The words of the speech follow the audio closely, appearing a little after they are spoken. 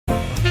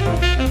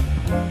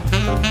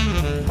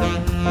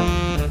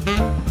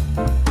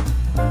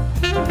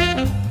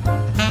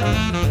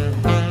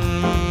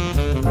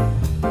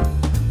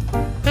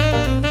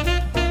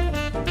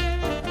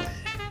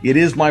It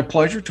is my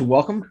pleasure to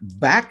welcome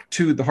back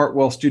to the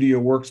Hartwell Studio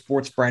Work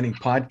Sports Branding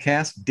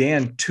Podcast,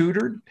 Dan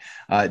Tudor.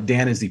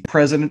 Dan is the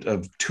president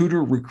of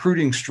Tudor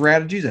Recruiting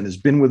Strategies and has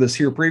been with us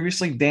here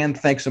previously. Dan,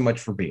 thanks so much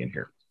for being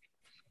here.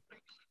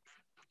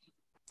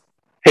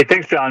 Hey,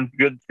 thanks, John.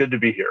 Good to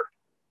be here.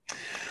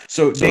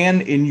 So,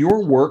 Dan, in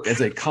your work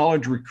as a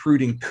college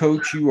recruiting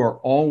coach, you are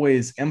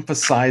always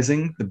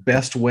emphasizing the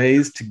best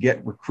ways to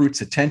get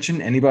recruits'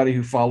 attention. Anybody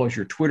who follows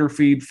your Twitter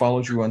feed,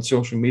 follows you on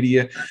social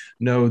media,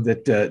 know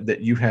that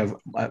you have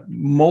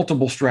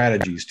multiple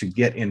strategies to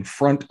get in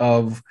front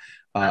of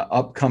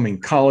upcoming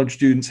college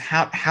students.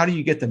 How do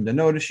you get them to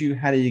notice you?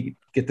 How do you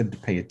get them to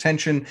pay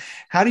attention?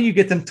 How do you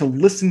get them to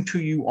listen to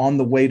you on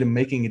the way to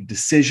making a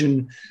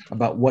decision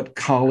about what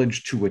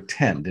college to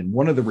attend? And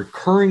one of the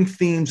recurring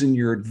themes in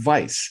your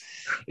advice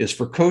is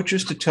for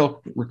coaches to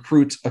tell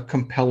recruits a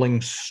compelling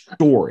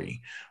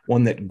story,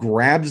 one that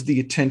grabs the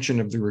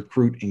attention of the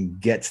recruit and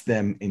gets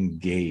them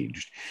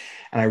engaged.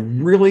 And I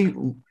really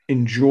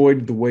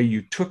enjoyed the way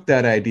you took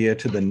that idea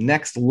to the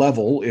next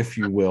level, if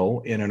you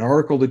will, in an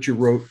article that you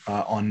wrote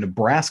on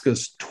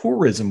Nebraska's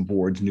tourism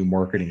board's new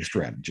marketing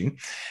strategy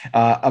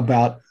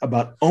about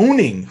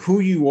owning who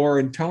you are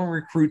and telling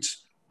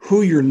recruits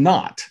who you're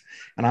not.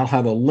 And I'll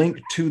have a link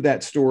to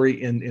that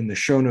story in the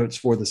show notes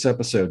for this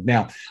episode.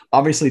 Now,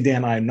 obviously,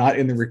 Dan, I'm not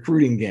in the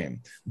recruiting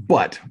game,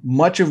 but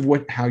much of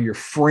how you're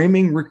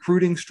framing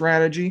recruiting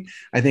strategy,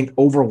 I think,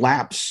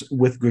 overlaps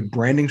with good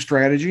branding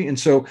strategy. And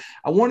so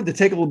I wanted to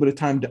take a little bit of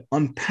time to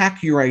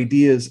unpack your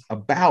ideas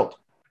about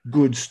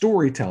good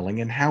storytelling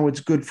and how it's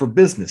good for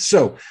business.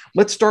 So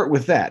let's start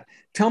with that.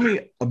 Tell me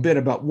a bit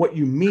about what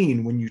you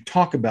mean when you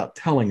talk about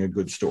telling a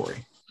good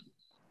story.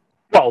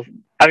 Well,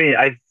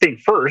 I think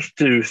first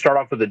to start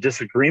off with a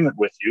disagreement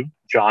with you,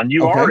 John,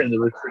 you are in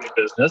the recruiting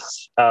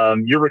business.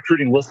 You're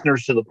recruiting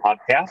listeners to the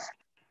podcast.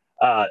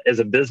 As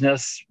a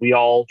business, we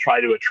all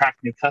try to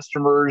attract new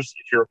customers.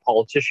 If you're a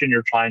politician,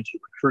 you're trying to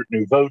recruit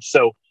new votes.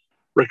 So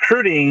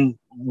recruiting,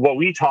 what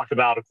we talk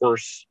about, of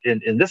course,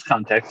 in this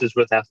context is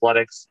with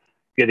athletics,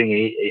 getting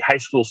a high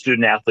school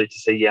student athlete to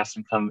say yes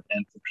and come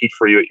and compete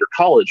for you at your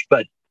college.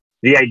 But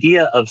the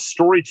idea of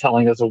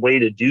storytelling as a way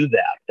to do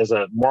that, as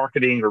a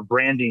marketing or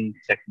branding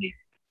technique,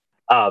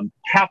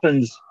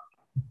 happens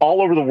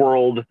all over the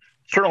world,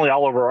 certainly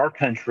all over our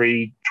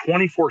country,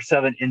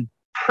 24/7 in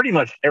pretty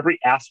much every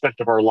aspect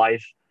of our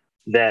life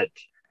that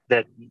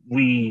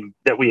we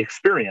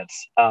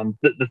experience.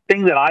 The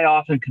thing that I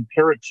often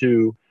compare it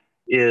to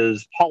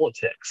is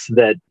politics.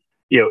 That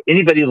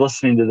anybody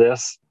listening to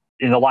this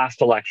in the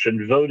last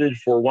election voted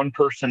for one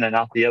person and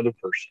not the other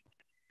person,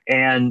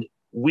 and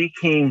we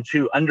came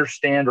to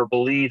understand or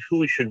believe who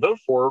we should vote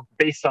for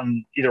based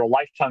on either a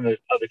lifetime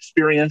of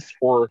experience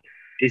or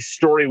a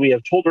story we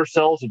have told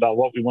ourselves about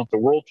what we want the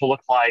world to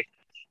look like.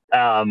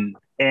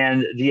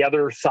 And the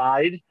other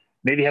side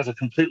maybe has a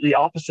completely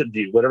opposite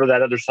view, whatever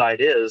that other side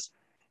is.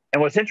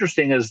 And what's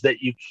interesting is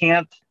that you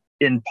can't,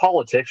 in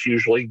politics,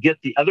 usually get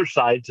the other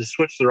side to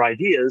switch their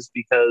ideas,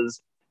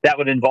 because that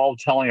would involve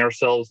telling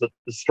ourselves that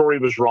the story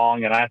was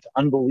wrong and I have to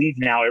unbelieve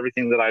now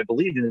everything that I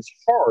believed in. It's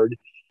hard,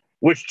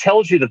 which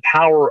tells you the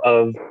power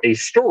of a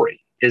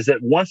story, is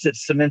that once it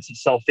cements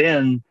itself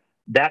in,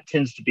 that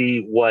tends to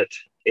be what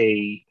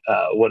a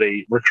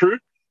recruit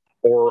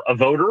or a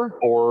voter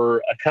or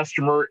a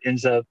customer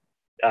ends up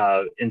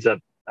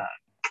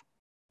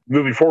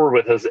moving forward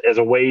with as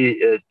a way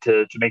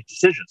to make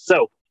decisions.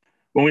 So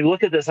when we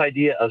look at this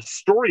idea of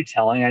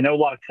storytelling, I know a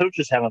lot of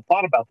coaches haven't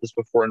thought about this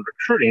before in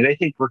recruiting. They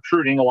think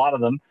recruiting, a lot of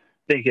them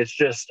think it's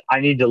just, I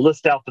need to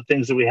list out the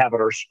things that we have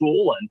at our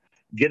school and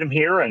get them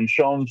here and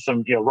show them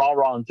some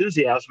rah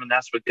enthusiasm, and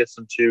that's what gets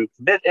them to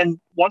commit. And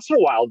once in a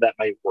while that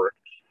might work.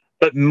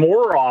 But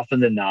more often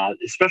than not,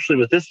 especially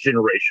with this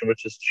generation,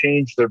 which has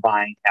changed their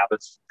buying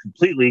habits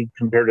completely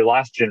compared to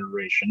last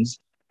generations,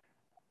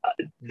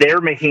 they're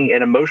making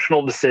an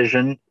emotional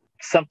decision,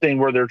 something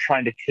where they're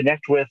trying to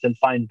connect with and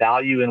find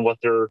value in what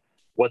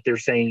they're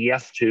saying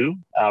yes to,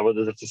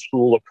 whether it's a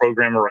school, a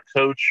program, or a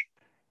coach.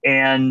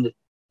 And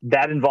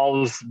that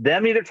involves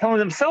them either telling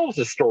themselves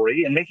a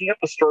story and making up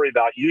a story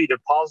about you, either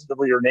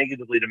positively or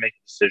negatively, to make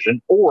a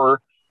decision,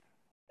 or,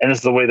 and this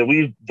is the way that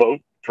we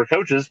vote for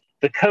coaches,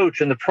 the coach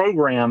and the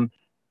program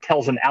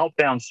tells an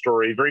outbound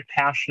story, very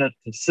passionate,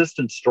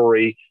 consistent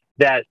story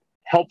that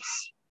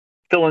helps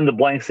fill in the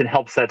blanks and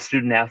helps that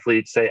student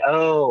athlete say,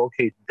 oh,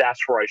 okay,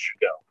 that's where I should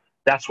go.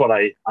 That's what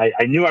I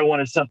knew I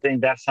wanted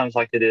something. That sounds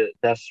like it is.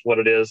 That's what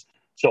it is.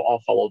 So I'll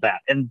follow that.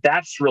 And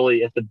that's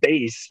really at the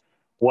base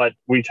what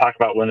we talk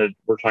about when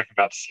we're talking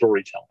about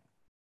storytelling.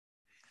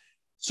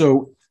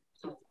 So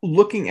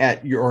looking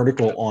at your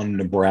article on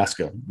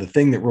Nebraska, the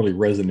thing that really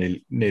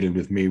resonated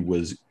with me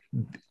was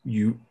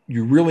you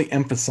really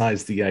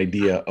emphasized the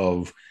idea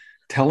of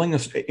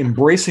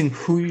embracing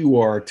who you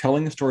are,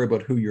 telling a story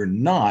about who you're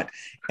not,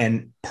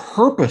 and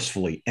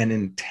purposefully and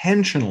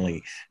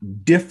intentionally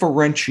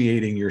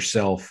differentiating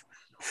yourself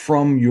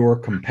from your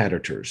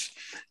competitors.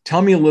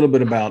 Tell me a little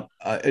bit about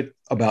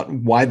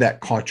why that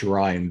caught your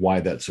eye and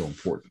why that's so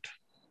important.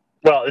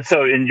 Well,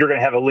 and you're going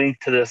to have a link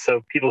to this,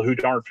 so people who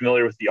aren't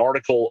familiar with the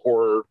article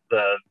or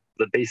the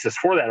basis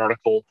for that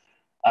article,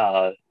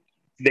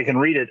 they can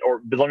read it.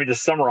 But let me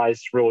just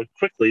summarize really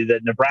quickly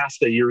that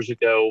Nebraska years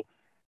ago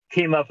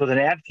came up with an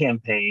ad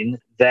campaign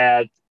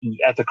that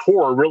at the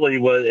core really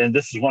was, and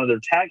this is one of their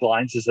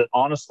taglines, is that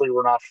honestly,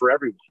 we're not for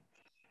everyone.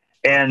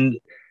 And,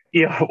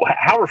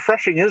 how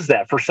refreshing is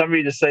that for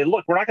somebody to say,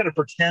 look, we're not going to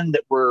pretend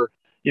that we're,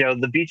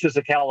 the beaches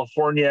of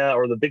California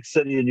or the big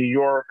city of New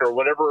York or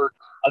whatever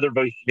other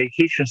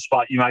vacation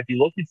spot you might be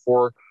looking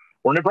for.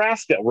 We're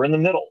Nebraska. We're in the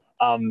middle.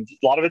 A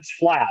lot of it's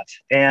flat.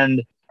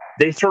 And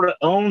they sort of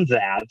owned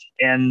that.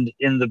 And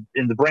in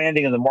the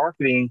branding and the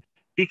marketing,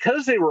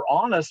 because they were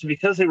honest and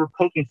because they were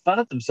poking fun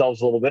at themselves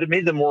a little bit, it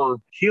made them more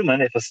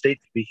human, if a state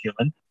could be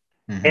human.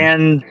 Mm-hmm.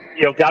 And,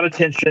 got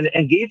attention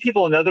and gave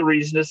people another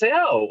reason to say,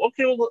 oh,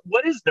 okay, well,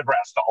 what is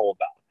Nebraska all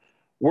about?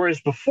 Whereas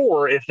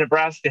before, if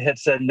Nebraska had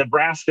said,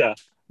 Nebraska,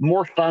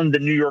 more fun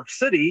than New York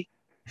City,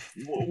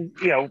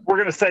 we're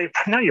going to say,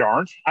 no, you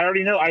aren't. I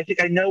already know. I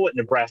think I know what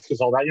Nebraska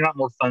is all about. You're not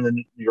more fun than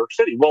New York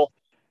City. Well,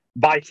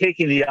 by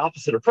taking the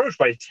opposite approach,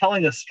 by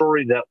telling a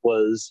story that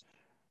was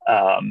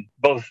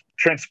both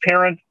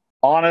transparent,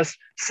 honest,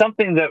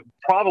 something that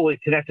probably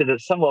connected at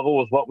some level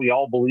with what we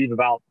all believe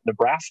about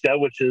Nebraska,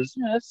 which is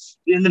it's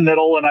in the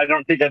middle. And I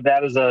don't think of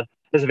that as a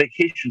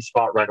vacation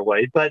spot right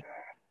away. But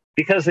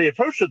because they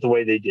approached it the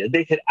way they did,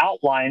 they could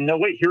outline, no,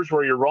 wait, here's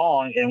where you're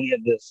wrong. And we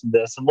have this and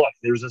this. And look,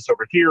 there's this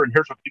over here. And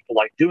here's what people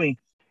like doing.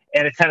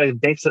 And it kind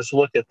of makes us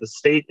look at the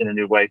state in a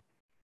new way.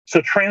 So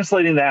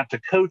translating that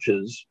to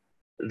coaches,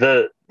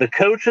 the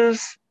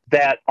coaches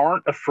that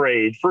aren't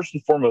afraid, first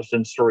and foremost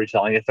in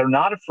storytelling, if they're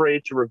not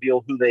afraid to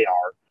reveal who they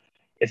are,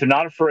 if they're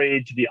not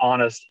afraid to be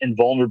honest and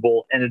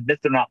vulnerable and admit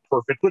they're not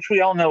perfect, which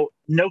we all know,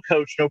 no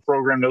coach, no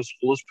program, no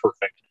school is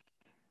perfect,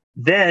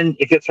 then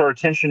it gets our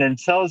attention and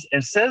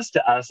says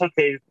to us,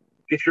 okay,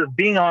 if you're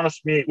being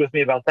honest with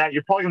me about that,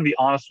 you're probably going to be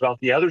honest about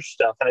the other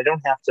stuff. And I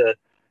don't have to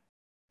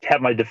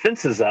have my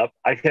defenses up.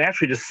 I can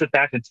actually just sit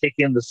back and take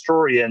in the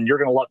story and you're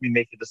going to let me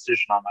make a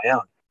decision on my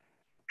own.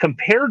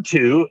 Compared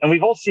to, and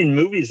we've all seen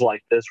movies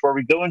like this where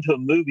we go into a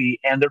movie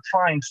and they're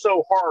trying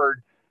so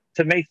hard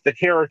to make the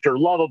character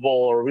lovable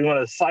or we want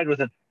to side with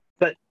him,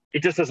 but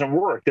it just doesn't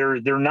work.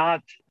 They're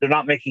not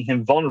making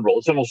him vulnerable.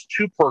 It's almost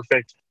too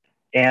perfect.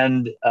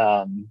 And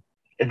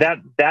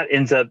that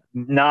ends up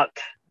not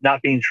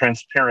being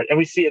transparent. And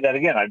we see that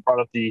again. I brought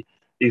up the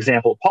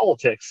example of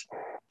politics.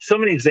 So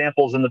many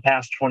examples in the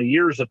past 20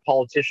 years of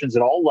politicians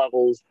at all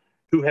levels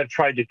who have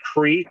tried to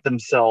create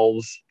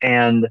themselves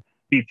and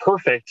be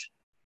perfect.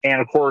 And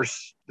of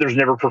course, there's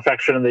never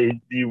perfection.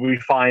 And we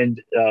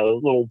find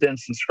little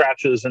dents and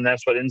scratches, and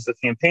that's what ends the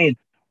campaign.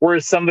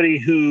 Whereas somebody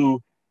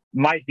who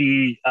might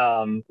be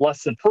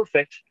less than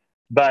perfect,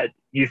 but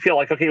you feel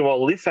like, okay, well,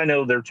 at least I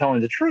know they're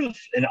telling the truth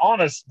and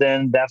honest,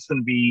 then that's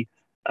going to be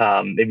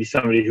maybe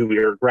somebody who we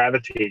are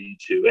gravitating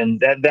to.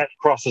 And that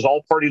crosses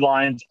all party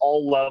lines,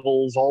 all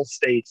levels, all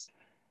states.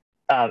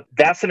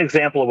 That's an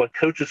example of what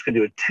coaches can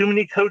do. And too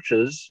many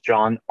coaches,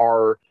 John,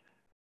 are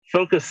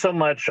focused so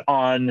much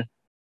on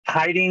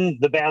hiding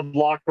the bad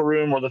locker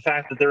room or the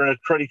fact that they're in a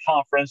cruddy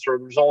conference or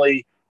there's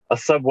only a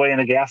Subway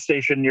and a gas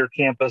station near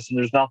campus and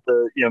there's not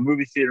the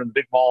movie theater in the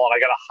big mall and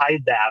I got to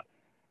hide that.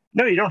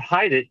 No, you don't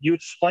hide it. You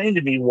explain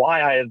to me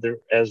why I,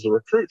 as the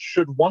recruit,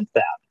 should want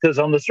that. Because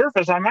on the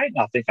surface, I might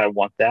not think I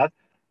want that.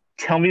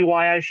 Tell me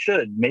why I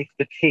should. Make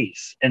the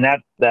case. And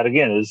that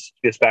again,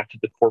 gets back to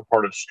the core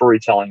part of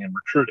storytelling and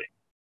recruiting.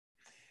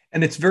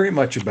 And it's very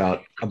much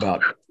about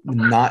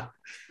not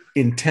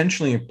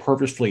intentionally and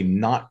purposefully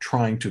not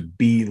trying to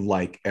be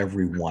like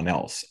everyone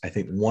else. I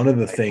think one of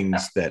the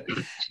things that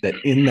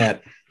in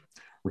that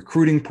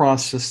recruiting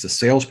process, the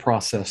sales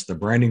process, the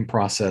branding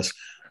process,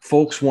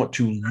 folks want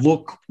to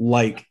look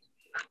like,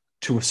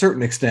 to a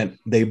certain extent,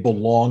 they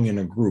belong in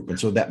a group. And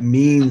so that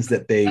means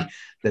that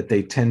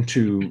they tend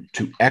to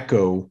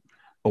echo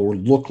or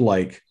look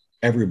like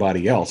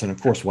everybody else. And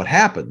of course, what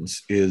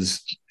happens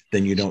is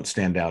then you don't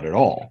stand out at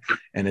all.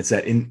 And it's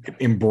that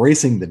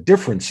embracing the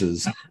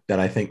differences that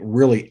I think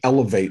really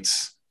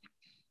elevates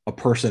a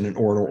person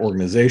or an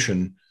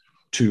organization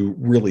to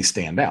really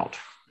stand out.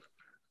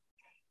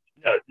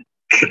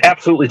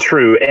 Absolutely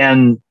true.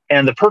 And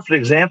the perfect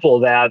example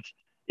of that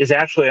is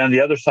actually on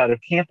the other side of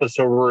campus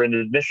over in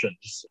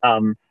admissions.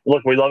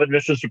 Look, we love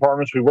admissions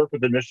departments. We work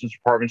with admissions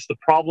departments. The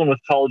problem with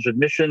college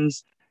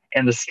admissions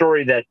and the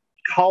story that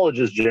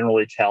colleges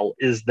generally tell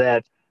is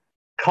that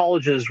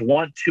colleges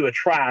want to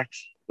attract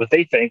what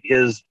they think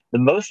is the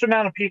most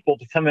amount of people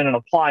to come in and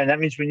apply. And that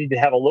means we need to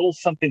have a little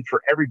something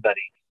for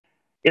everybody.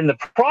 In the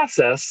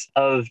process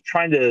of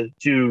trying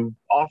to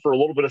offer a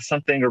little bit of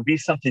something or be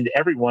something to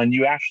everyone,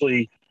 you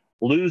actually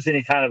lose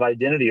any kind of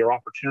identity or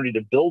opportunity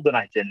to build an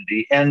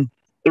identity. And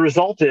the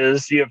result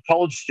is you have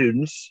college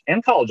students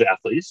and college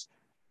athletes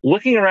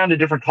looking around at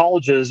different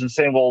colleges and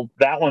saying, well,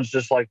 that one's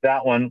just like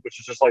that one, which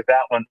is just like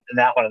that one and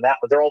that one and that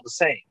one. They're all the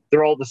same.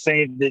 They're all the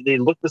same. They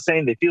look the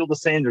same. They feel the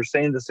same. They're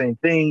saying the same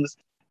things.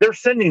 They're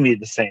sending me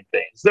the same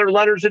things. Their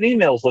letters and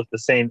emails look the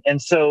same.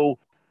 And so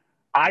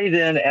I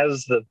then,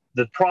 as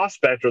the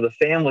prospect or the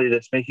family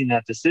that's making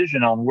that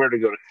decision on where to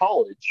go to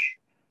college,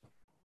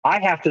 I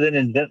have to then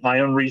invent my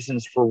own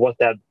reasons for what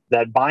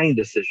that buying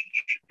decision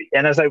should be.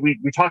 And as we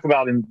talk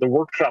about in the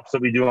workshops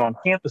that we do on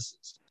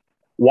campuses,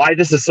 why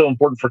this is so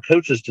important for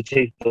coaches to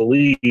take the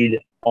lead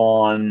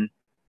on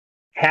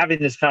having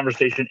this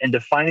conversation and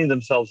defining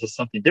themselves as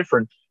something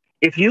different.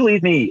 If you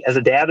leave me as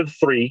a dad of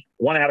three,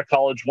 one out of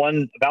college,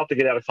 one about to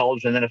get out of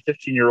college, and then a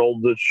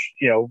 15-year-old that's,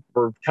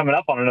 we're coming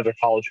up on another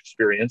college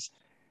experience.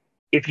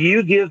 If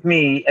you give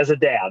me as a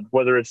dad,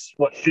 whether it's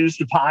what shoes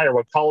to buy or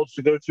what college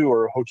to go to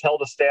or a hotel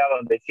to stay out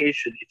on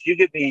vacation, if you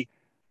give me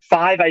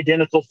 5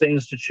 identical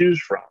things to choose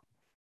from,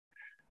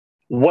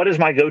 what is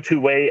my go-to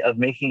way of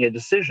making a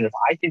decision? If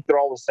I think they're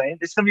all the same,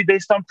 it's going to be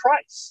based on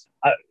price.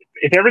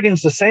 If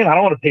everything's the same, I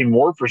don't want to pay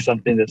more for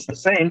something that's the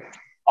same.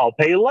 I'll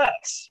pay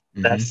less.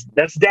 Mm-hmm.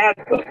 That's dad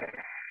code.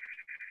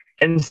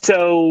 And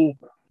so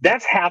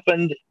that's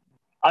happened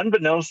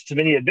unbeknownst to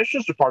many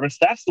admissions departments.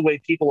 That's the way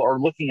people are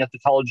looking at the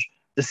college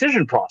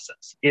decision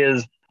process.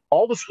 Is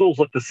all the schools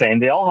look the same.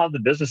 They all have the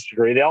business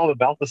degree. They all have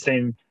about the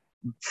same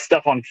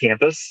stuff on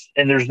campus,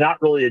 and there's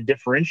not really a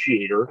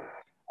differentiator.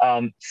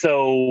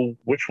 So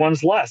which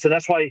one's less? And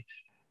that's why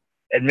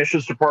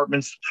admissions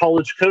departments,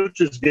 college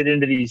coaches get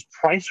into these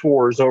price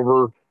wars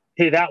over,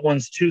 hey, that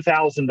one's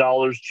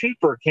 $2,000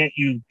 cheaper. Can't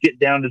you get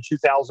down to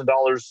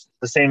 $2,000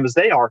 the same as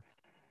they are?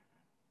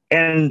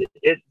 And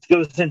it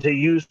goes into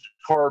used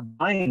car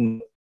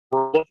buying.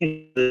 We're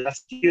looking at the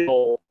best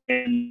deal,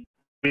 and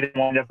we didn't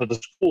wind up with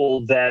a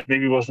school that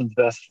maybe wasn't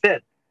the best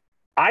fit.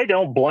 I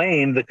don't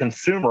blame the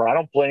consumer. I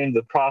don't blame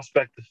the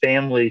prospect, the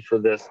family for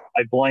this.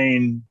 I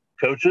blame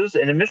coaches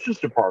and admissions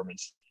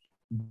departments.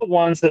 The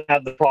ones that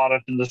have the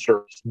product and the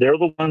service. They're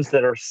the ones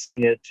that are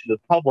seeing it to the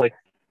public.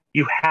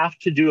 You have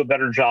to do a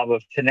better job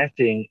of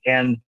connecting.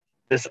 And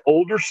this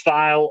older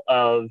style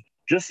of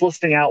just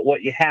listing out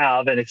what you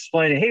have and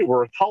explaining, hey,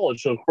 we're a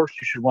college, so of course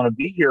you should want to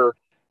be here.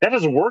 That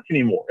doesn't work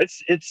anymore.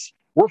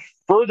 We're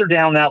further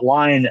down that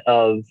line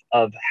of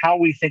how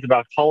we think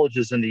about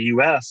colleges in the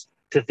U.S.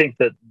 to think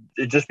that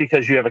just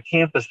because you have a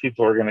campus,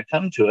 people are going to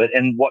come to it.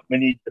 And what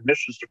many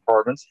admissions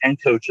departments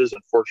and coaches,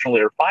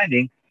 unfortunately, are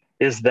finding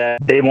is that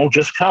they won't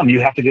just come.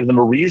 You have to give them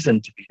a reason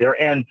to be there.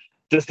 And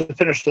just to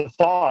finish the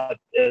thought,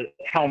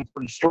 how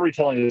important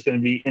storytelling is going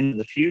to be in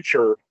the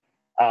future.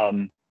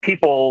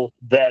 People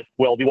that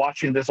will be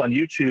watching this on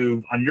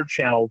YouTube, on your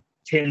channel,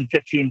 10,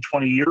 15,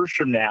 20 years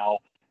from now,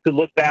 could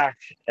look back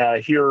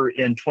here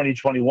in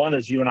 2021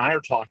 as you and I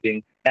are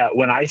talking,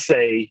 when I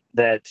say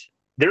that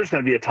there's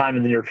going to be a time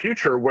in the near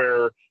future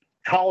where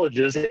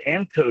colleges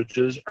and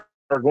coaches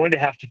are going to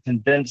have to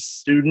convince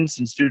students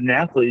and student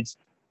athletes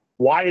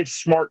why it's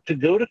smart to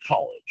go to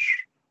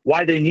college,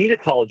 why they need a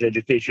college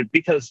education.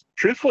 Because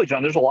truthfully,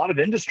 John, there's a lot of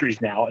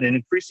industries now, and an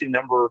increasing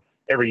number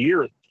every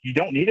year, you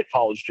don't need a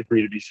college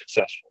degree to be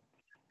successful.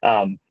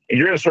 And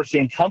you're going to start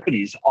seeing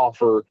companies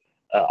offer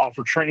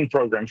training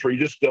programs where you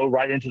just go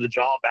right into the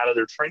job out of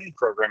their training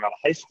program out of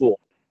high school.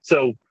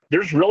 So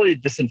there's really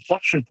this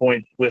inflection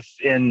point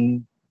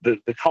within the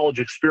college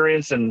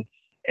experience and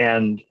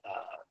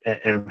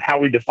how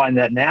we define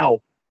that now.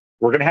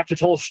 We're going to have to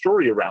tell a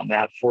story around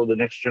that for the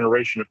next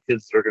generation of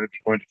kids that are going to be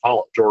going to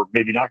college, or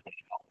maybe not going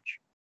to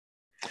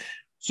college.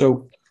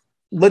 So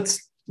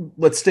let's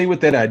stay with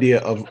that idea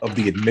of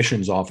the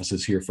admissions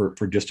offices here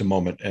for just a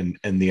moment,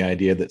 and the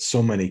idea that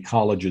so many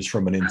colleges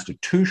from an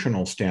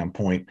institutional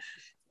standpoint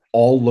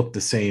all look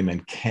the same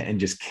and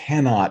just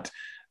cannot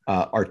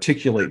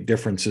articulate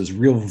differences,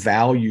 real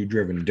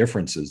value-driven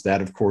differences.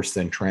 That, of course,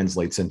 then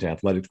translates into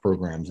athletics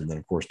programs and then,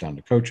 of course, down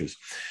to coaches.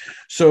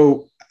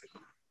 So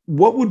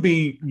what would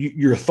be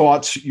your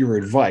thoughts, your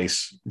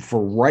advice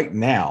for right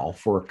now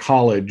for a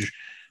college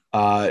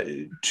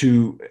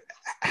to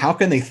how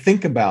can they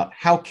think about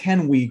how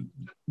can we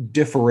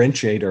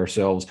differentiate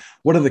ourselves?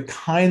 What are the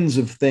kinds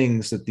of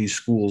things that these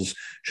schools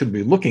should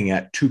be looking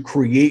at to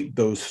create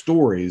those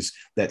stories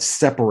that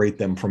separate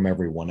them from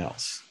everyone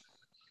else?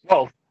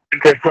 Well,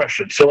 great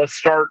question. So let's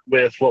start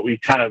with what we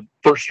kind of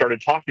first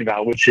started talking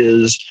about, which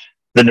is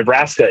the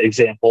Nebraska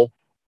example.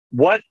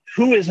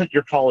 Who isn't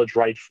your college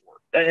right for?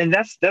 And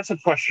that's a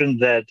question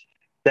that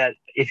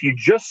if you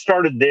just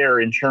started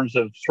there in terms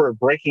of sort of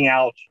breaking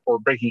out or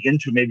breaking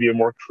into maybe a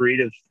more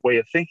creative way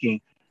of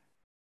thinking,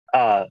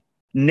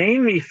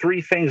 name me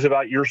 3 things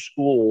about your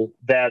school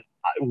that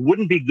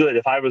wouldn't be good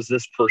if I was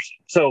this person.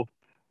 So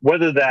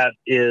whether that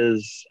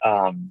is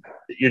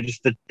you're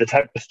just the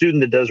type of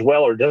student that does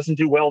well or doesn't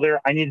do well there,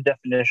 I need a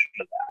definition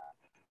of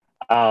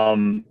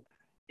that.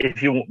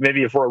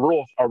 If we're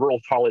a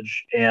rural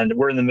college and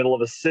we're in the middle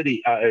of a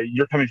city,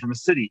 you're coming from a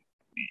city,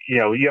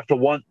 you have to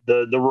want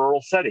the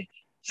rural setting.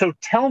 So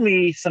tell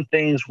me some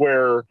things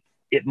where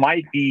it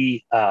might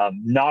be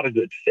not a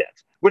good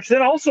fit, which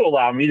then also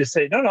allow me to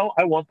say, no,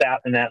 I want that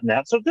and that and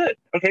that. So good.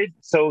 Okay.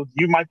 So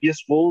you might be a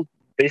school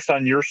based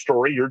on your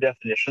story, your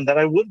definition that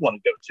I would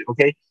want to go to.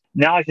 Okay.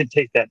 Now I can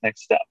take that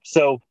next step.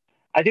 So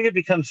I think it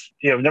becomes,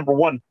 number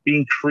one,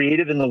 being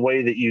creative in the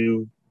way that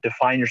you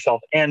define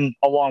yourself. And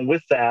along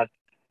with that,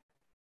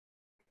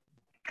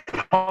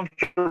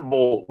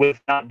 comfortable with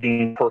not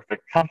being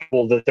perfect,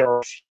 comfortable that there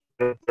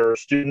are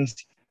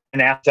students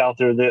and apps out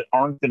there that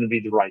aren't going to be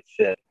the right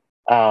fit,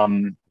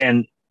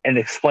 and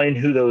explain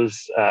who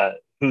those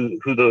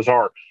who those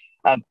are.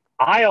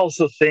 I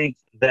also think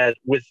that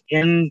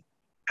within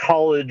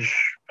college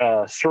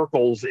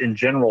circles in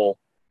general,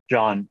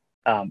 John,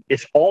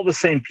 it's all the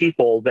same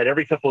people that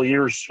every couple of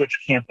years switch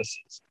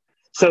campuses.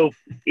 So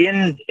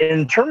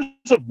in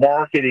terms of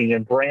marketing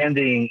and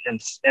branding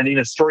and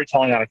even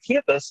storytelling on a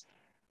campus,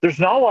 there's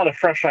not a lot of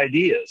fresh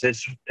ideas.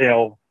 It's,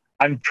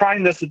 I'm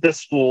trying this at this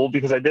school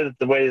because I did it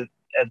the way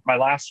at my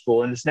last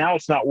school, and it's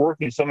not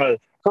working. So I'm going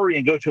to hurry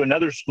and go to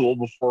another school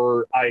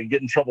before I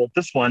get in trouble at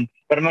this one,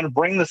 but I'm going to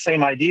bring the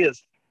same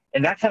ideas.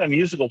 And that kind of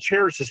musical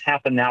chairs has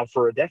happened now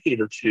for a decade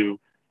or two.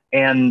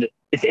 And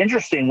it's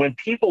interesting when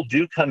people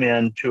do come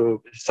in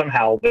to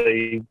somehow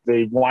they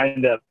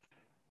wind up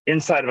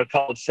inside of a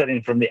college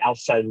setting from the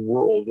outside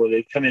world, where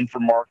they've come in for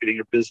marketing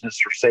or business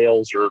or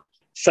sales or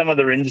some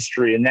other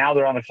industry, and now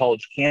they're on a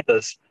college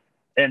campus.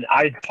 And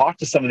I talk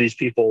to some of these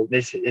people,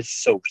 they say, it's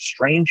so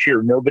strange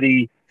here.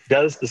 Nobody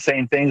does the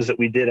same things that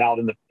we did out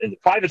in the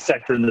private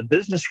sector. In the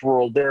business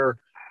world,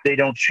 they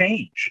don't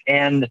change.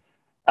 And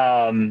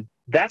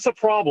that's a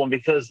problem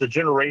because the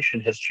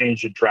generation has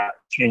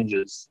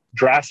changes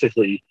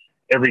drastically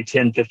every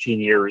 10, 15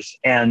 years.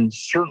 And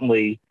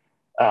certainly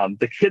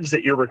the kids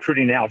that you're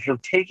recruiting now, if you're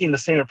taking the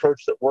same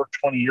approach that worked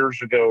 20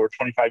 years ago or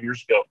 25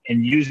 years ago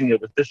and using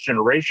it with this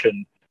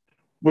generation,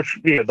 which,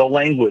 the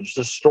language,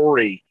 the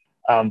story,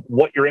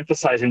 what you're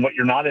emphasizing, what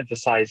you're not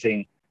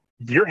emphasizing,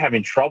 you're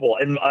having trouble.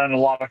 And a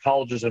lot of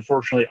colleges,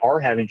 unfortunately, are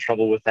having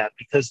trouble with that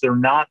because they're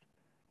not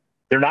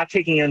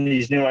taking in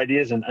these new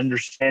ideas and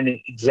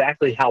understanding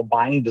exactly how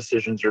buying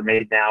decisions are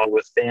made now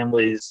with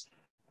families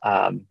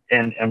and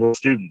with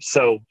students.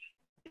 So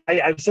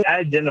I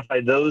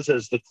identify those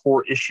as the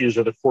core issues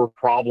or the core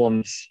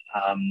problems,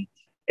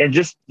 and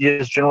just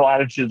this general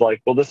attitude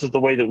like, well, this is the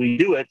way that we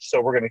do it, so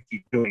we're going to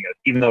keep doing it,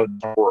 even though it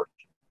doesn't work.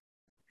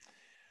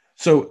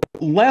 So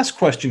last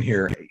question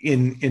here,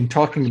 in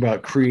talking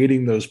about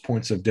creating those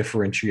points of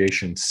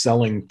differentiation,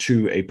 selling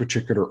to a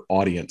particular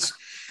audience,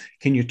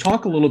 can you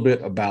talk a little bit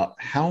about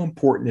how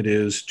important it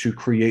is to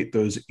create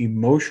those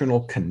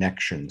emotional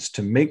connections,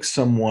 to make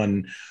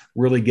someone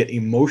really get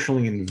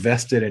emotionally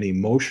invested and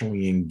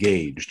emotionally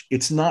engaged?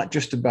 It's not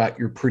just about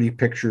your pretty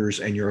pictures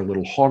and your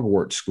little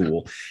Hogwarts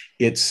school.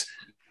 It's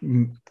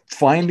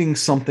finding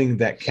something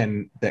that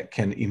can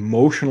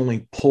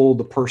emotionally pull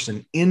the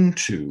person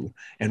into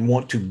and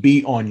want to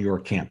be on your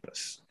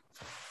campus.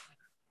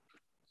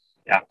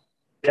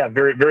 Yeah,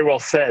 very, very well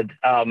said.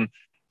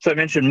 So I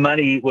mentioned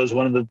money was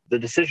one of the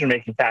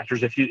decision-making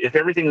factors. If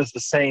everything is the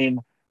same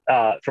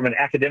from an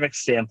academic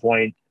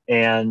standpoint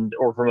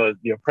or from a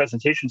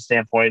presentation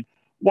standpoint,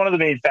 one of the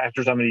main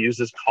factors I'm going to use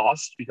is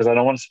cost, because I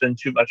don't want to spend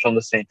too much on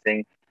the same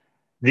thing.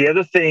 The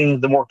other thing,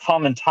 the more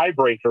common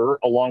tiebreaker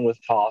along with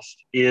cost,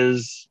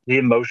 is the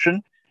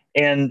emotion.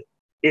 And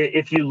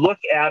if you look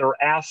at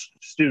or ask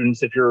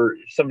students, if you're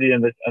somebody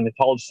in the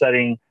college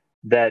setting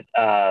that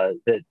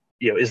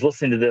is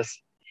listening to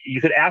this, you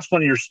could ask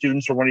one of your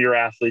students or one of your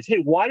athletes, hey,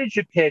 why did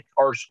you pick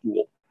our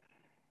school?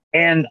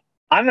 And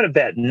I'm going to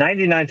bet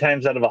 99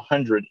 times out of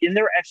 100, in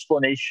their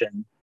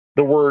explanation,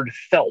 the word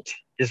felt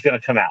is going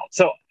to come out.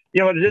 So,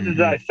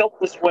 I felt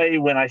this way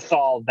when I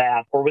saw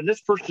that, or when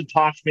this person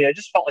talked to me, I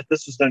just felt like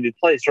this was going to be the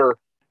place, or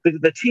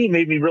the team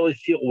made me really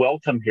feel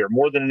welcome here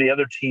more than any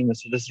other team. And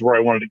so this is where I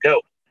wanted to go.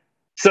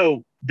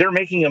 So they're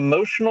making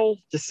emotional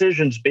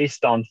decisions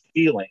based on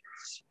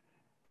feelings.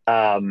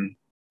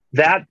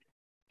 That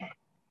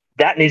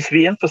needs to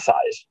be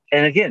emphasized.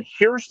 And again,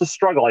 here's the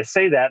struggle. I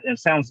say that and it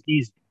sounds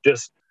easy,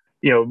 just,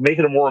 make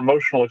it a more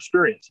emotional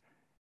experience.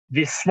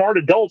 The smart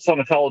adults on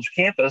a college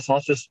campus, and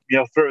let's just,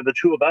 throw the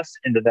two of us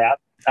into that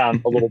a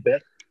little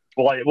bit.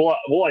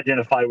 We'll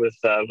identify with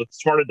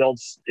smart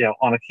adults,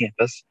 on a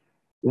campus.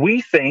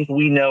 We think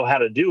we know how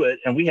to do it,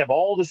 and we have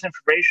all this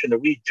information that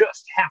we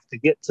just have to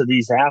get to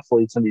these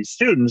athletes and these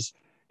students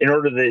in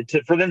order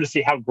for them to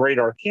see how great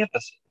our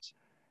campus is.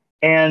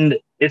 And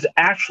it's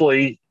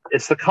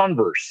the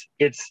converse.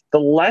 It's the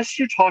less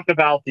you talk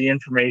about the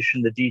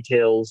information, the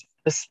details,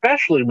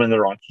 especially when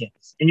they're on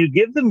campus, and you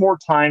give them more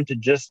time to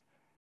just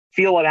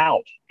feel it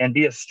out and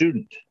be a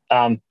student,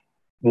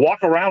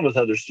 walk around with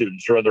other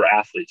students or other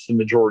athletes the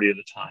majority of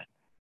the time.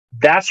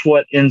 That's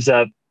what ends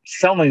up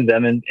selling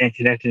them and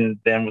connecting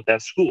them with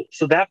that school.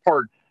 So that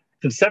part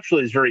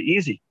conceptually is very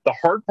easy. The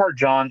hard part,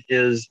 John,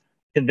 is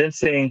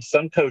convincing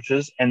some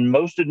coaches and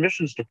most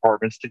admissions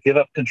departments to give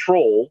up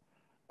control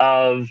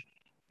of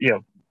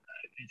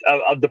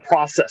the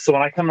process. So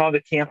when I come onto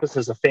the campus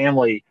as a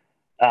family,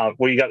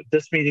 you got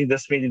this meeting,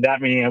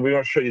 that meeting, and we're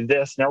going to show you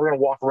this. Now we're going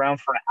to walk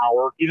around for an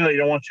hour. Even though you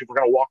don't want to, we're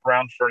going to walk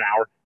around for an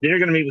hour. Then you're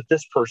going to meet with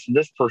this person.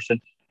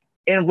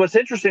 And what's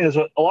interesting is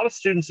what a lot of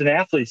students and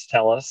athletes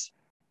tell us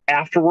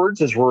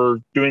afterwards, as we're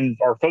doing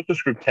our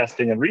focus group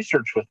testing and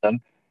research with them,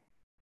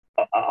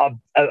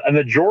 a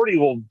majority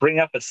will bring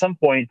up at some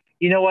point,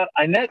 you know what,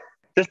 I met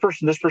this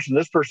person.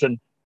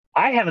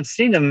 I haven't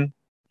seen them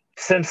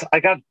since I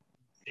got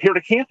here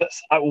to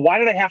campus? Why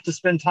did I have to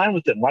spend time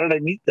with them? Why did I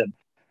meet them?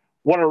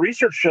 What our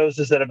research shows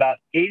is that about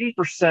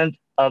 80%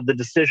 of the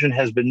decision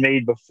has been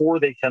made before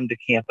they come to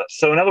campus.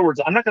 So in other words,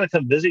 I'm not going to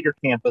come visit your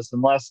campus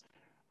unless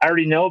I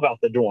already know about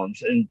the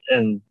dorms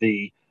and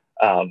the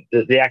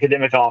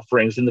academic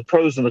offerings and the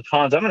pros and the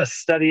cons. I'm going to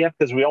study up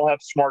because we all have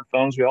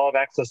smartphones. We all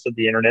have access to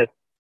the internet.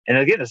 And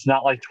again, it's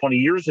not like 20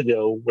 years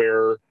ago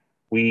where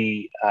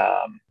we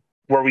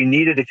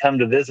needed to come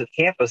to visit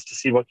campus to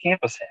see what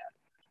campus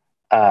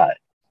had.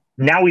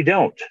 Now we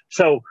don't.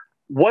 So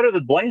what are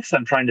the blanks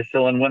I'm trying to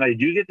fill in when I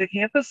do get to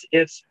campus?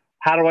 It's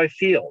how do I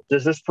feel?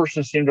 Does this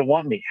person seem to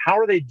want me? How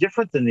are they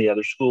different than the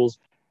other schools?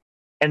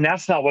 And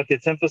that's not what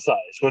gets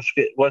emphasized.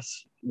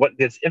 What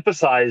gets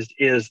emphasized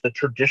is the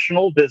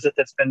traditional visit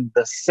that's been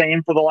the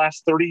same for the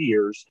last 30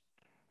 years.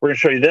 We're going to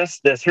show you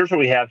this. Here's what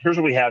we have. Here's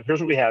what we have.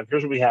 Here's what we have.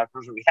 Here's what we have.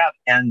 Here's what we have.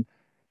 And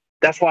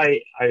that's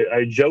why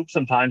I joke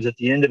sometimes at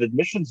the end of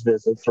admissions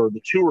visits or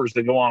the tours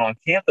that go on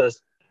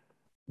campus,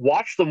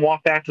 watch them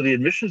walk back to the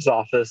admissions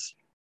office.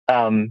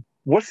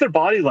 What's their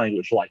body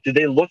language like? Do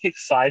they look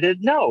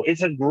excited? No,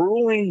 it's a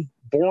grueling,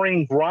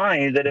 boring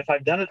grind that if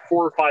I've done it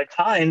 4 or 5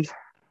 times,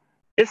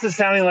 this is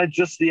sounding like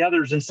just the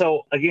others. And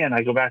so, again,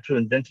 I go back to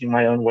inventing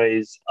my own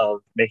ways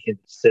of making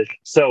decisions.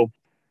 So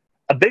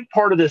a big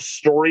part of this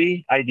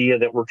story idea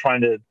that we're trying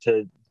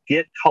to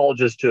get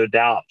colleges to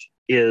adopt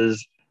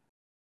is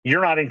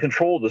you're not in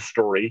control of the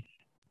story,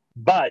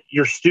 but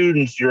your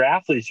students, your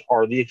athletes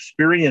are. The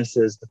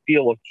experiences, the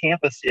feel of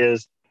campus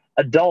is.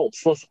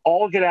 Adults, let's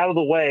all get out of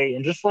the way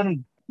and just let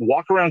them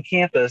walk around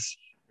campus.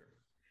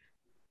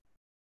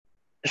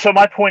 So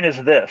my point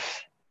is this.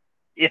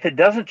 If it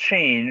doesn't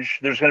change,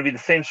 there's going to be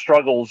the same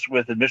struggles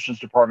with admissions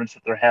departments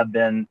that there have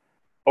been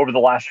over the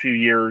last few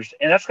years.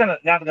 And that's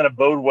not going to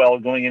bode well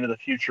going into the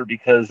future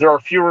because there are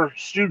fewer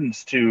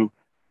students to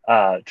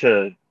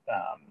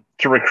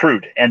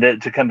recruit and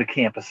to come to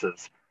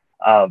campuses.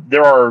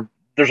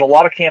 There's a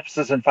lot of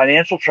campuses in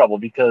financial trouble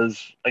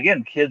because,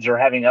 again, kids are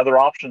having other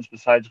options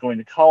besides going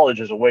to college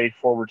as a way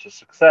forward to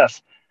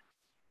success.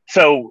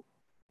 So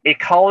a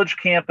college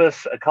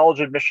campus, a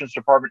college admissions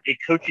department, a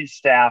coaching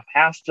staff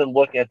has to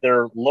look at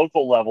their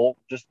local level,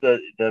 just the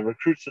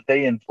recruits that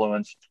they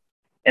influence,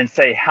 and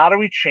say, how do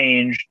we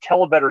change,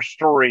 tell a better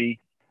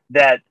story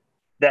that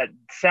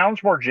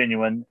sounds more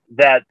genuine,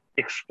 that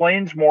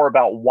explains more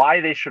about why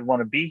they should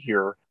want to be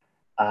here,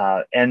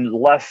 and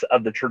less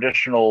of the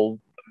traditional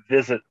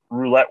visit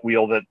roulette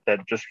wheel that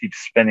just keeps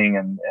spinning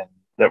and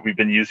that we've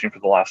been using for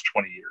the last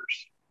 20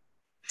 years.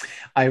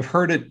 I've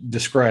heard it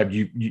described.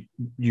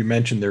 You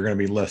mentioned there are going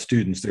to be less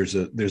students. There's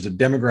a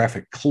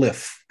demographic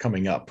cliff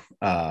coming up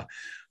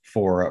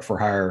for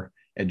higher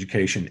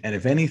education, and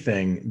if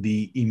anything,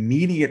 the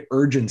immediate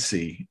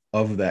urgency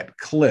of that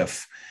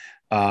cliff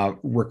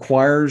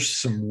requires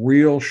some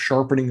real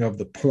sharpening of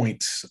the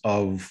points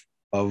of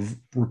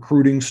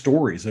recruiting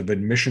stories, of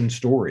admission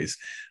stories,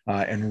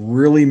 and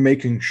really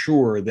making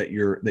sure that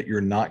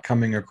you're not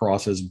coming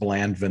across as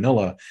bland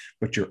vanilla,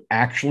 but you're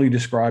actually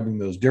describing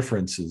those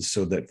differences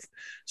so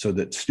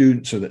that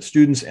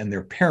students and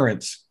their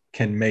parents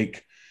can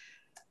make,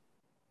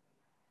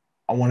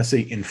 I want to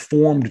say,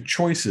 informed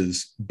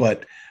choices,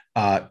 but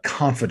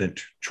confident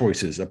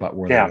choices about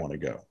where they want to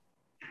go.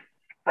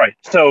 Right.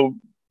 So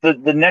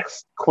the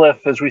next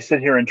cliff, as we sit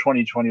here in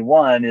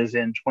 2021, is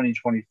in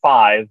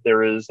 2025.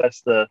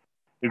 That's the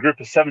group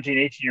of 17,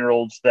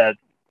 18-year-olds that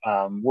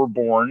were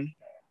born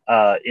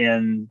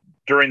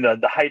during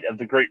the height of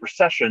the Great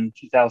Recession,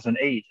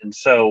 2008. And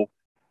so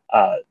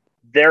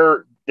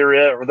there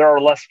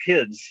are less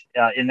kids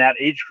in that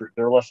age group.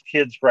 There are less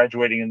kids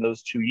graduating in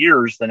those 2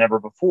 years than ever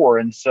before.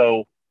 And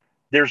so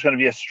there's going to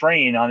be a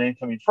strain on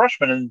incoming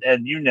freshmen.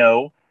 And you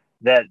know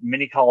that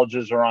many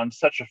colleges are on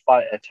such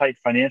a tight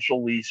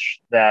financial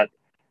leash that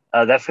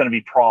that's going to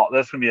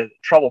be a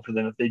trouble for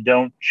them if they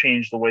don't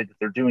change the way that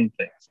they're doing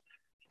things.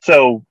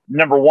 So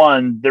number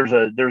one, there's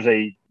a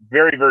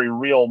very, very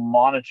real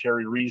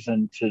monetary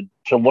reason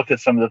to look at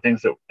some of the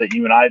things that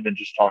you and I have been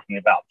just talking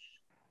about.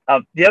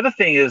 The other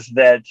thing is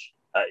that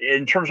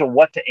in terms of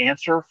what to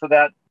answer for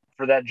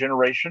that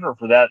generation or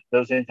for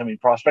those incoming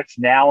prospects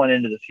now and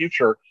into the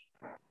future,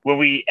 when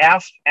we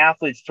ask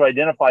athletes to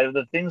identify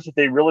the things that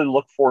they really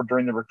look for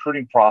during the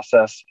recruiting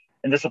process,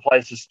 and this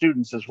applies to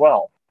students as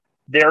well,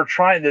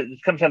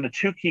 it comes down to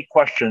 2 key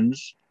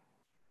questions.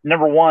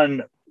 Number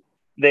one,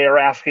 they are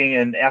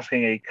asking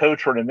a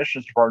coach or an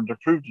admissions department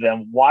to prove to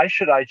them, why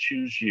should I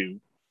choose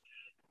you?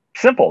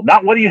 Simple.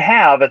 Not what do you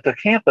have at the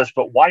campus,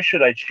 but why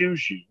should I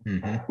choose you?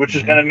 Mm-hmm. Which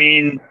is going to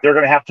mean they're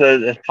going to have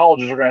to,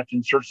 colleges are going to have to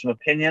insert some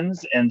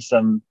opinions and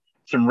some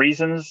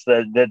reasons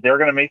that they're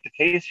going to make the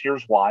case.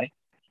 Here's why.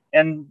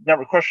 And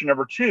question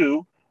number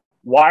 2,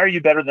 why are you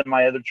better than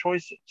my other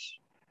choices?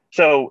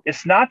 So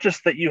it's not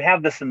just that you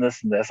have this and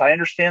this and this. I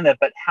understand that,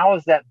 but how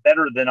is that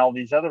better than all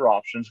these other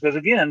options? Because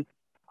again,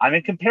 I'm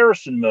in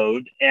comparison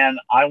mode and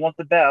I want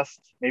the best,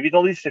 maybe the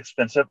least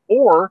expensive,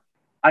 or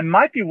I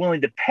might be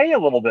willing to pay a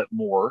little bit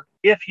more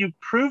if you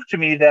prove to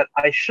me that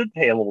I should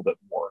pay a little bit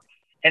more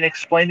and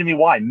explain to me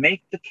why.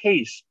 Make the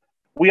case.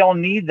 we all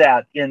need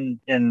that in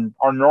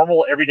our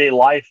normal everyday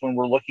life. When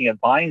we're looking at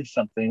buying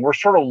something, we're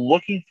sort of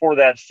looking for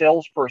that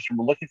salesperson.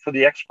 We're looking for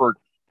the expert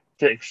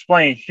to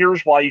explain,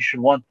 here's why you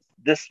should want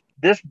this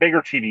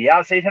bigger TV.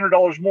 Yeah, it's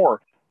 $800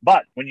 more,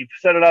 but when you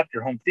set it up,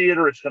 your home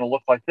theater, it's going to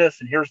look like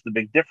this, and here's the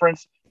big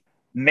difference.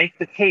 Make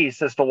the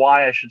case as to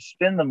why I should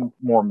spend the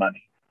more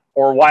money,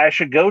 or why I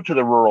should go to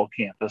the rural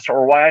campus,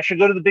 or why I should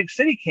go to the big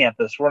city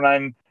campus when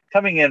I'm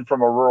coming in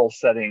from a rural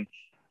setting.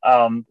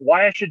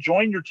 Why I should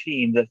join your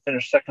team that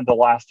finished second to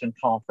last in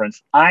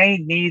conference. I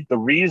need the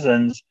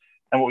reasons.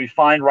 And what we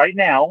find right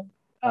now,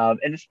 and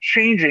it's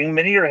changing,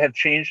 many have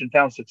changed and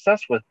found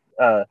success with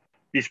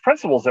these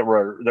principles that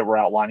we're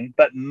outlining,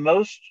 but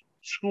most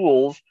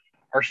schools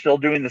are still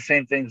doing the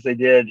same things they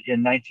did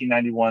in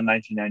 1991,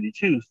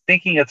 1992,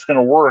 thinking it's going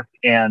to work,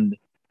 and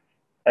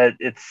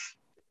it's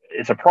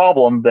a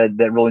problem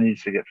that really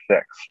needs to get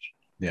fixed.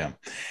 Yeah.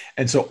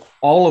 And so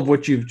all of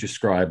what you've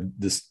described,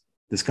 this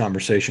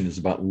conversation is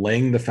about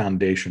laying the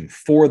foundation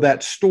for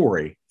that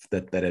story,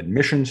 that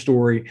admission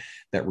story,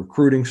 that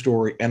recruiting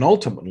story, and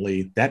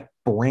ultimately that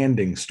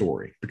branding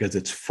story, because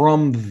it's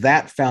from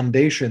that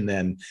foundation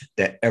then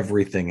that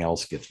everything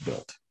else gets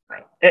built.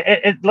 Right.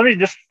 And let me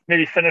just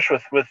maybe finish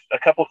with a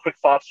couple of quick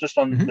thoughts just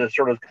on the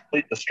sort of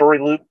complete the story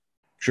loop.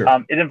 Sure.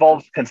 It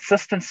involves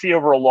consistency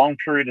over a long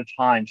period of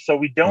time. So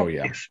we don't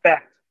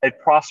expect a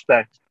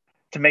prospect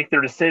to make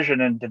their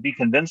decision and to be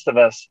convinced of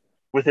us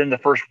within the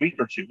first week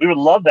or two. We would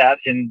love that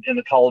in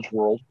the college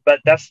world, but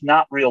that's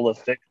not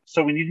realistic.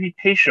 So we need to be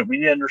patient. We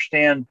need to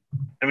understand,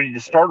 and we need to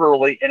start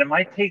early. And it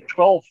might take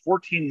 12,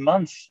 14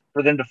 months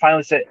for them to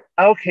finally say,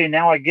 okay,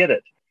 now I get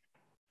it.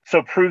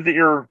 So prove that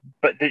you're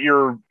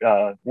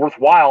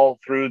worthwhile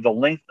through the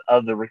length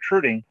of the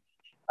recruiting.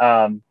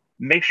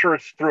 Make sure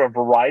it's through a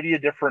variety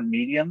of different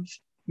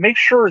mediums. Make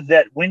sure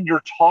that when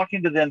you're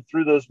talking to them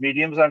through those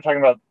mediums, I'm talking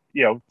about,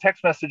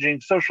 text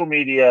messaging, social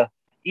media,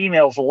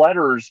 emails,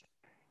 letters,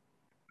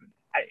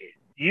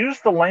 use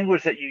the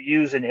language that you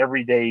use in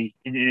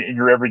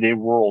your everyday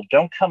world.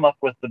 Don't come up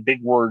with the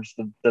big words,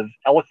 the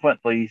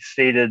eloquently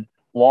stated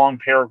long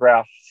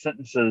paragraph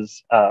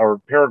sentences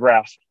or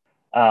paragraphs.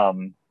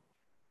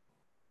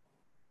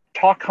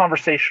 Talk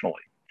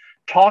conversationally.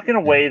 Talk in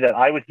a way that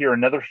I would hear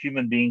another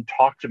human being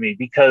talk to me.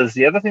 Because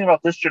the other thing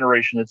about this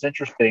generation that's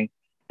interesting,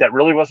 that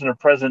really wasn't a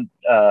present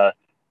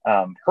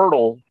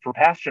hurdle for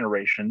past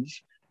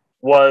generations,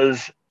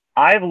 was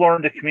I've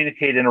learned to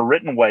communicate in a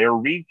written way or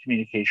read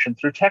communication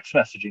through text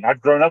messaging. I've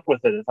grown up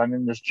with it if I'm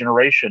in this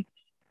generation.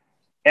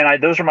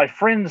 And those are my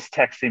friends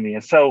texting me.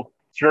 And so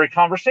it's very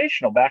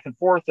conversational, back and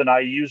forth. And I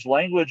use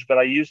language, but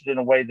I use it in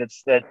a way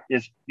that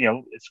is,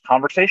 it's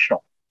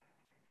conversational.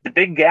 The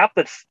big gap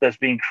that's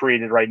being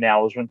created right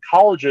now is when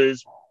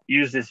colleges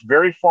use this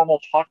very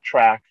formal talk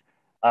track,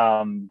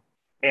 and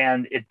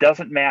it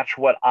doesn't match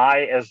what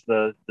I, as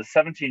the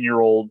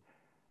 17-year-old,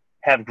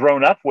 have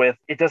grown up with.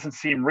 It doesn't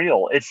seem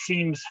real. It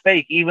seems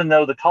fake, even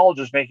though the college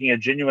is making a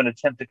genuine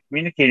attempt at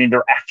communicating.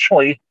 They're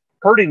actually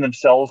hurting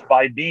themselves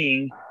by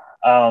being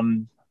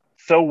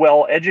so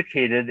well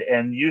educated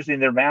and using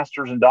their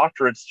masters and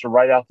doctorates to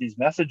write out these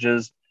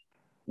messages,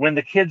 when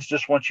the kids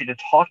just want you to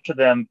talk to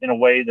them in a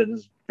way that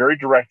is very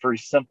direct, very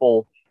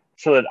simple,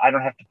 so that I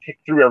don't have to pick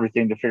through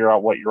everything to figure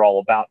out what you're all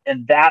about.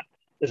 And that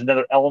is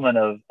another element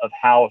of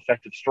how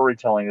effective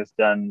storytelling is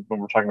done when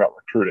we're talking about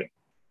recruiting.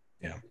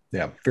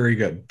 Yeah. Very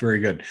good. Very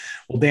good.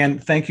 Well, Dan,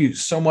 thank you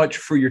so much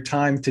for your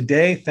time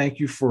today. Thank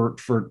you for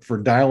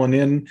dialing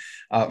in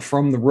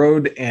from the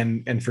road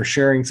and for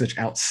sharing such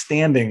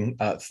outstanding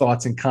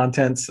thoughts and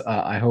contents.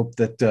 I hope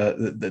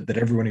that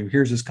everyone who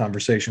hears this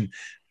conversation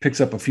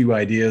picks up a few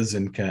ideas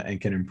and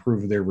can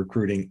improve their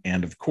recruiting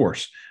and, of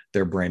course,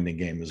 their branding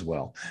game as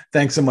well.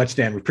 Thanks so much,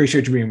 Dan. We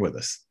appreciate you being with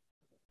us.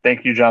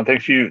 Thank you, John.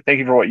 Thank you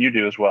for what you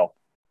do as well.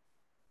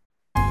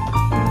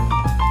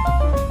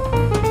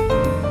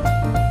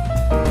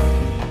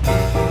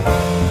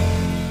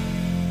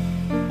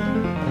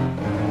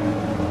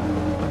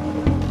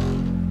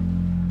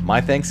 My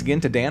thanks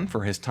again to Dan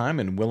for his time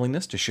and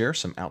willingness to share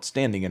some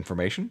outstanding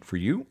information for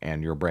you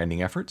and your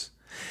branding efforts.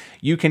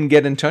 You can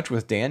get in touch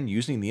with Dan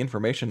using the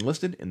information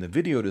listed in the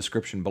video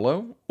description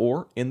below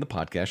or in the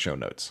podcast show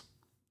notes.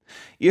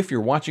 If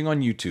you're watching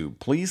on YouTube,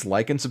 please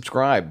like and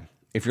subscribe.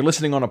 If you're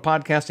listening on a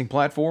podcasting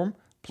platform,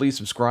 please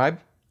subscribe,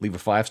 leave a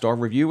 5-star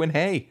review, and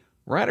hey,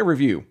 write a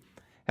review.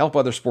 Help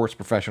other sports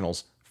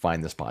professionals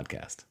find this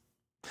podcast.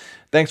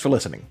 Thanks for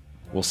listening.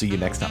 We'll see you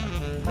next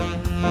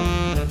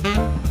time.